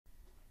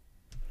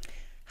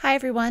Hi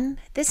everyone,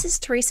 this is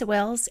Teresa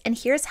Wells, and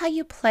here's how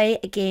you play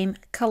a game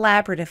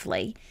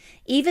collaboratively,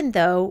 even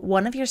though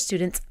one of your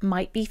students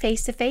might be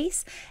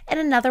face-to-face and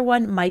another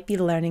one might be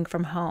learning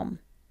from home.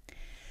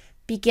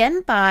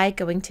 Begin by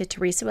going to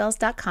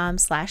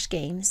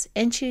teresawells.com/games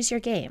and choose your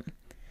game.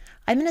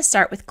 I'm going to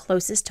start with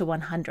closest to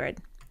 100.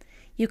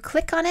 You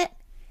click on it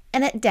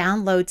and it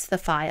downloads the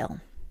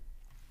file.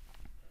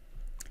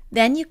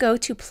 Then you go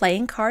to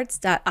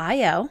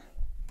playingcards.io.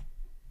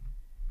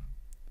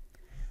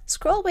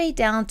 Scroll way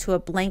down to a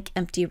blank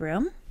empty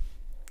room,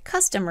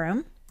 custom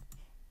room,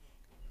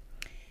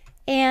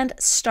 and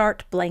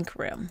start blank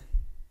room.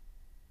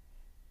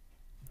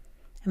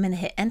 I'm going to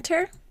hit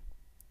enter.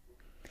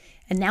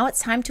 And now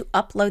it's time to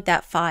upload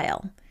that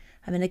file.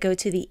 I'm going to go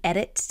to the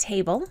edit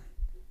table,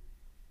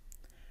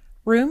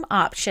 room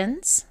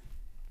options,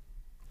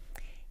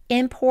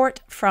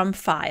 import from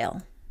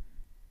file.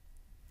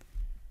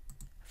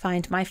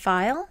 Find my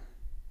file.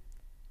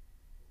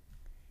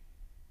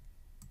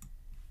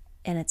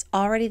 And it's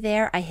already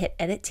there. I hit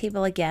edit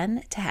table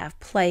again to have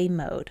play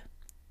mode.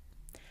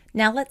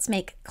 Now let's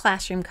make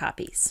classroom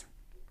copies.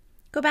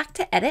 Go back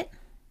to edit,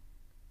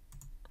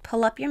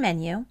 pull up your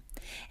menu,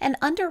 and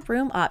under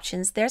room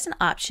options there's an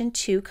option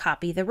to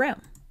copy the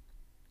room.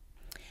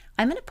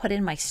 I'm going to put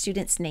in my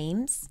students'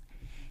 names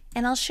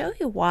and I'll show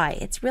you why.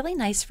 It's really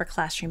nice for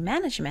classroom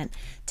management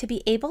to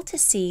be able to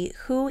see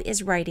who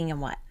is writing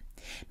and what.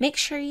 Make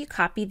sure you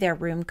copy their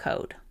room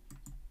code.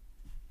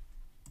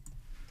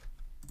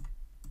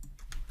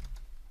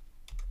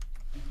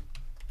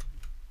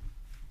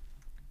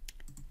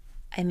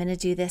 I'm going to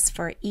do this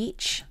for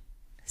each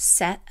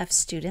set of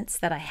students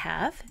that I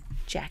have.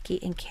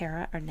 Jackie and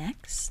Kara are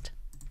next.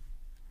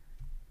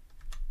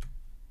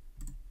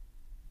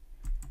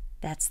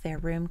 That's their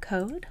room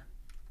code.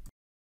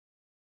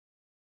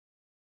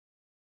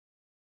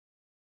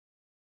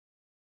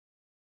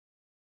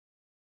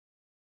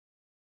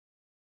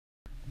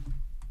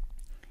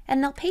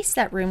 And I'll paste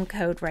that room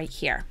code right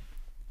here.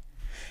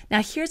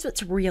 Now here's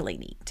what's really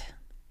neat.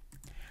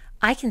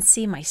 I can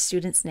see my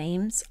students'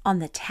 names on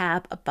the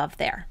tab above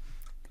there.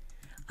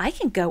 I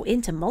can go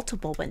into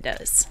multiple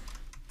windows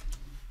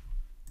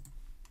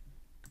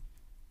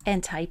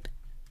and type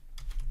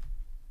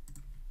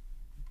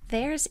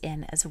theirs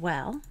in as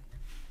well.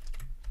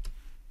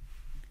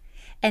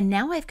 And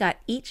now I've got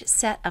each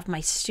set of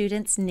my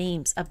students'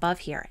 names above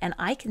here, and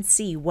I can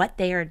see what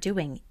they are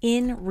doing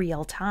in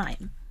real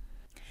time.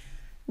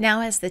 Now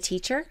as the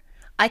teacher,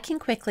 I can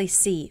quickly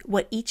see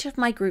what each of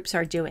my groups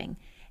are doing.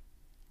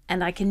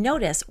 And I can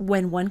notice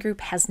when one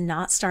group has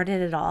not started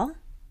at all,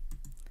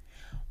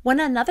 when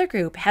another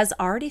group has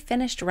already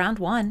finished round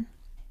one,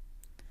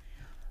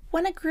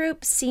 when a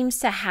group seems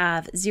to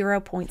have 0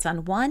 points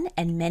on one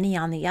and many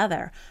on the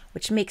other,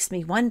 which makes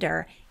me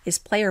wonder, is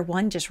player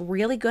one just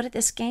really good at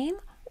this game,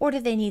 or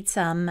do they need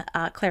some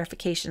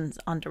clarifications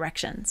on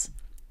directions?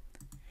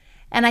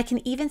 And I can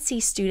even see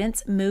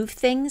students move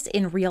things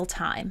in real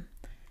time.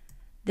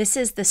 This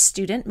is the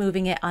student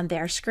moving it on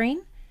their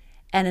screen,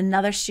 and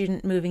another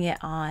student moving it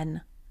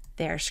on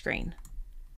their screen.